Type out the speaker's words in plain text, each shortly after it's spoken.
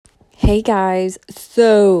Hey guys,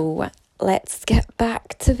 so let's get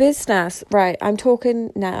back to business. Right, I'm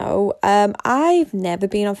talking now. I've never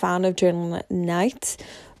been a fan of journaling at night,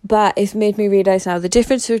 but it's made me realise now the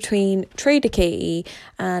difference between Trader Katie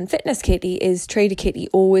and Fitness Katie is Trader Katie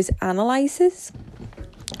always analyses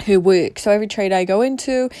her work. So every trade I go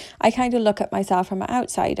into, I kind of look at myself from an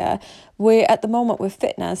outsider, where at the moment with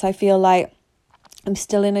fitness, I feel like I'm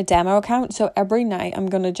still in a demo account. So every night I'm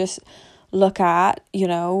going to just look at,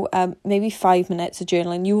 maybe 5 minutes of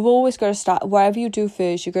journaling. You've always got to start, whatever you do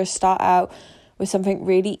first, you've got to start out with something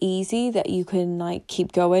really easy that you can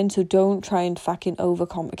keep going. So don't try and fucking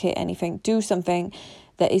overcomplicate anything. Do something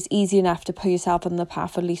that is easy enough to put yourself on the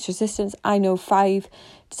path of least resistance. I know 5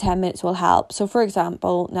 to 10 minutes will help. So for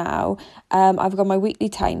example, now I've got my weekly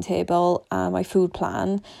timetable and my food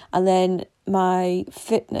plan, and then my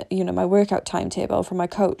fitness, my workout timetable from my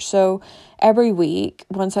coach. So every week,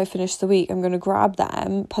 once I finish the week, I'm going to grab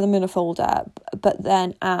them, put them in a folder, but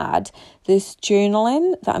then add this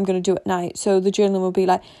journaling that I'm going to do at night. So the journaling will be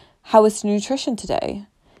like, how was nutrition today?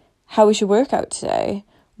 How was your workout today?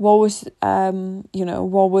 What was,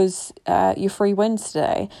 your free wins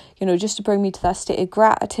today? Just to bring me to that state of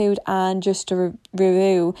gratitude and just to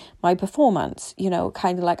review my performance,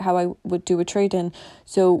 kind of like how I would do a trade-in.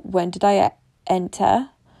 So when did I enter?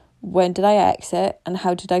 When did I exit? And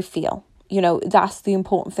how did I feel? That's the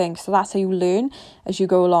important thing. So that's how you learn as you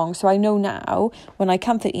go along. So I know now when I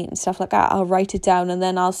comfort eat and stuff like that, I'll write it down and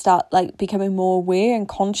then I'll start becoming more aware and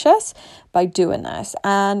conscious by doing this.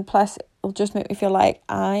 And plus, it'll just make me feel like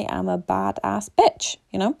I am a badass bitch,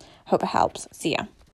 Hope it helps. See ya.